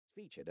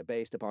Featured are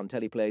based upon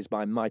teleplays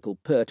by Michael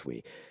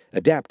Pertwee,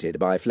 adapted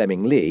by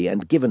Fleming Lee,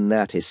 and given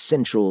that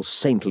essential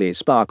saintly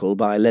sparkle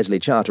by Leslie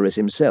Charteris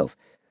himself.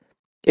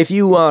 If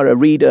you are a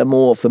reader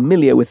more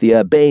familiar with the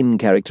urbane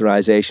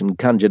characterization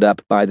conjured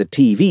up by the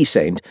TV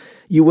saint,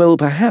 you will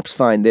perhaps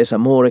find this a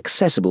more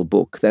accessible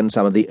book than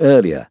some of the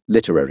earlier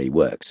literary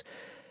works.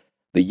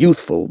 The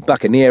youthful,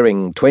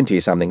 buccaneering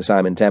 20-something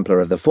Simon Templar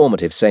of the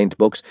formative saint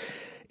books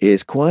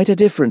is quite a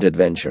different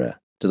adventurer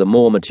to the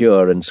more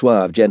mature and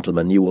suave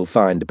gentleman you will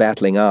find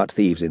battling art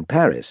thieves in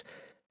Paris.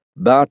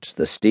 But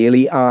the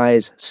steely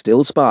eyes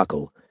still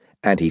sparkle,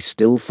 and he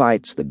still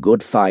fights the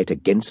good fight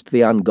against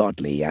the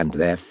ungodly and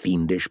their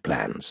fiendish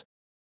plans.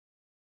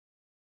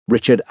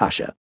 Richard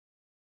Usher.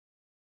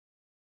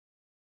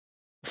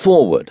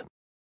 Forward.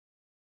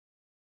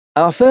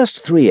 Our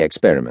first three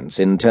experiments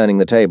in turning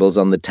the tables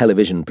on the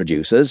television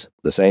producers,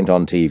 The Saint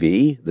on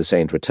TV, The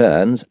Saint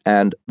Returns,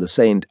 and The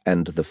Saint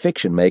and the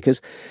Fiction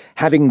Makers,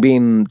 having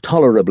been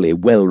tolerably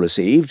well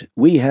received,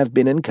 we have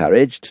been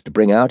encouraged to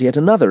bring out yet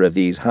another of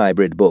these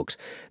hybrid books,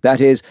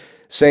 that is,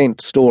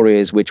 Saint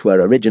stories which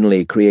were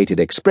originally created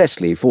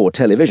expressly for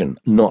television,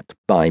 not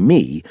by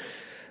me,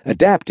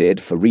 adapted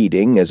for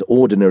reading as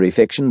ordinary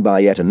fiction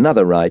by yet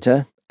another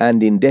writer,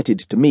 and indebted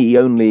to me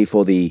only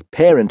for the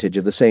parentage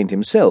of the saint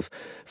himself,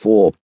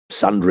 for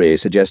sundry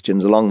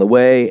suggestions along the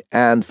way,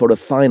 and for a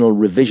final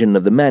revision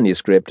of the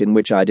manuscript in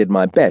which I did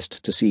my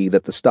best to see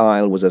that the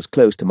style was as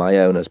close to my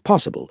own as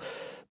possible,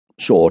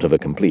 short of a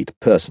complete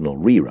personal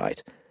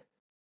rewrite.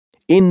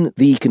 In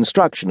the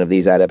construction of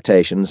these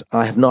adaptations,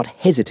 I have not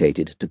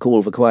hesitated to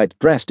call for quite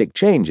drastic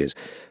changes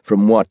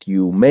from what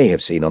you may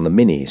have seen on the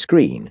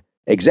mini-screen,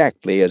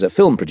 exactly as a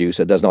film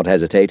producer does not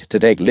hesitate to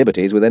take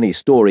liberties with any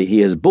story he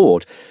has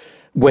bought,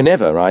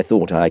 whenever I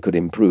thought I could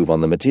improve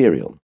on the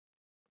material.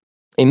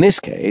 In this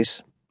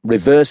case,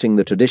 reversing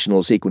the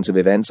traditional sequence of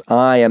events,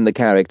 I am the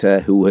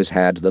character who has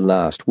had the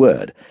last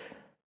word.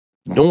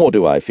 Nor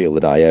do I feel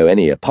that I owe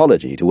any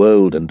apology to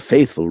old and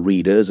faithful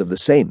readers of the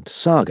Saint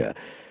saga.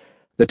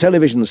 The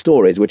television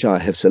stories which I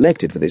have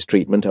selected for this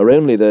treatment are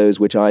only those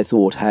which I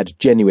thought had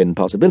genuine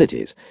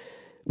possibilities,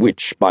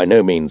 which by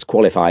no means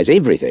qualifies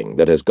everything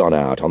that has gone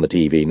out on the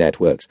TV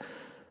networks.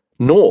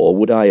 Nor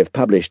would I have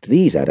published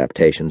these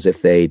adaptations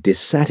if they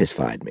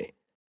dissatisfied me.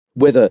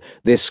 Whether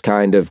this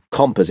kind of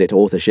composite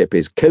authorship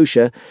is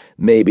kosher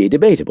may be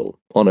debatable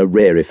on a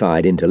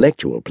rarefied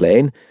intellectual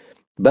plane,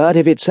 but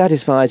if it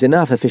satisfies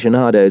enough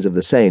aficionados of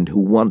the Saint who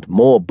want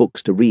more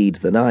books to read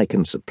than I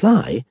can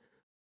supply,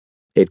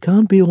 it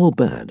can't be all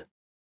bad.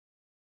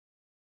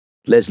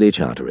 Leslie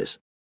Charteris.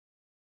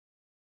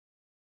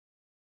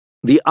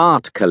 The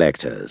Art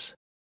Collectors.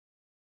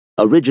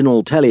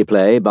 Original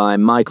teleplay by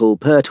Michael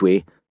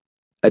Pertwee,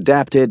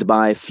 adapted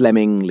by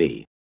Fleming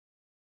Lee.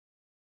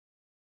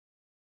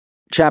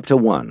 Chapter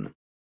 1.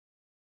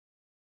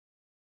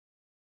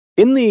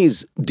 In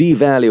these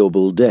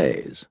devaluable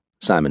days,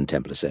 Simon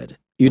Templar said,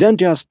 you don't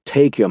just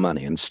take your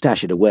money and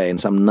stash it away in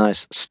some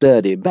nice,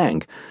 sturdy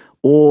bank,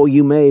 or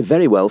you may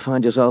very well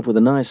find yourself with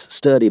a nice,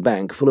 sturdy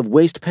bank full of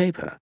waste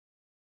paper.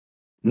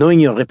 Knowing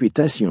your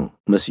reputation,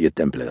 Monsieur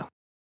Templar,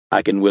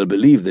 I can well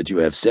believe that you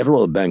have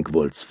several bank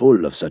vaults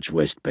full of such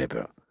waste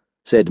paper,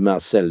 said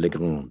Marcel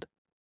Legrand.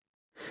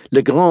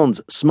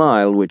 Legrand's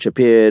smile, which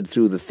appeared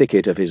through the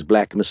thicket of his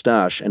black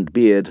moustache and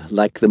beard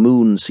like the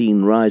moon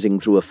seen rising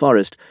through a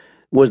forest,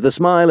 was the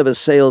smile of a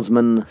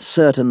salesman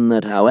certain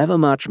that however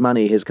much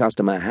money his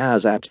customer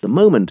has at the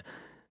moment,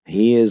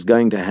 he is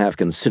going to have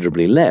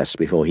considerably less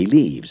before he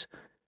leaves.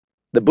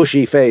 The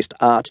bushy-faced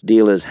art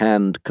dealer's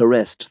hand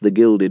caressed the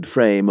gilded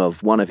frame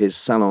of one of his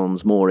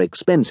salon's more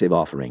expensive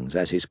offerings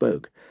as he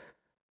spoke.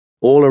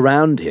 All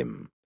around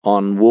him,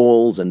 on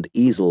walls and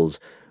easels,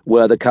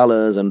 were the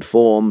colours and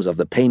forms of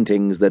the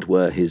paintings that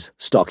were his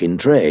stock in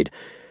trade.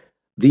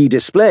 The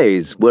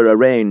displays were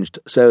arranged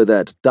so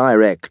that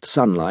direct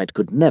sunlight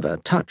could never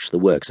touch the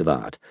works of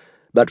art,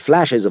 but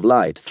flashes of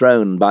light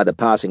thrown by the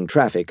passing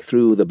traffic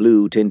through the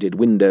blue-tinted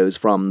windows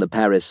from the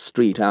Paris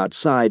street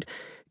outside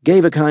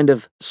gave a kind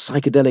of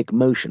psychedelic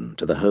motion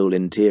to the whole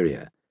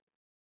interior.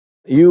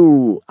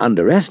 "You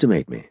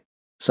underestimate me,"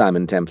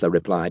 Simon Templar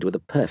replied with a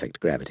perfect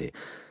gravity.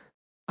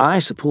 "I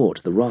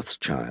support the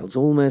Rothschilds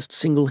almost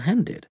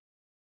single-handed.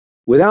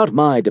 Without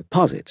my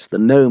deposits, the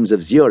gnomes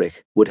of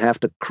Zurich would have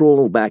to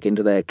crawl back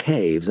into their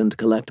caves and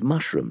collect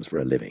mushrooms for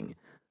a living."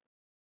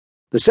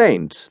 The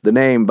Saint, the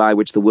name by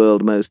which the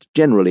world most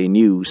generally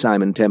knew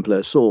Simon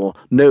Templar, saw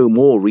no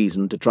more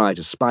reason to try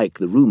to spike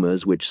the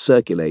rumours which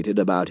circulated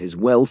about his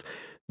wealth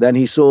than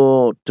he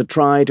saw to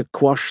try to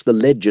quash the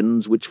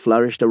legends which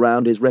flourished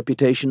around his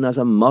reputation as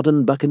a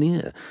modern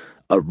buccaneer,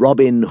 a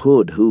Robin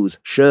Hood whose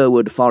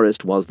Sherwood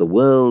Forest was the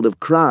world of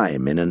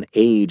crime in an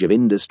age of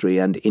industry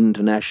and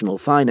international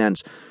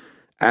finance,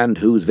 and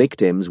whose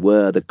victims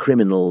were the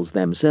criminals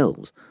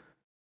themselves.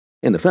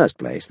 In the first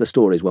place, the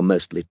stories were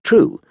mostly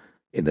true.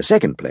 In the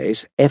second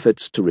place,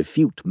 efforts to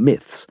refute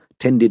myths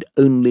tended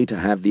only to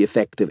have the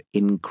effect of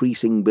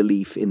increasing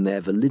belief in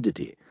their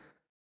validity.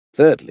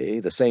 Thirdly,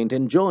 the Saint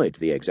enjoyed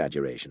the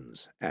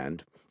exaggerations,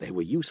 and they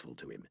were useful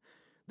to him.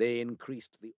 They increased the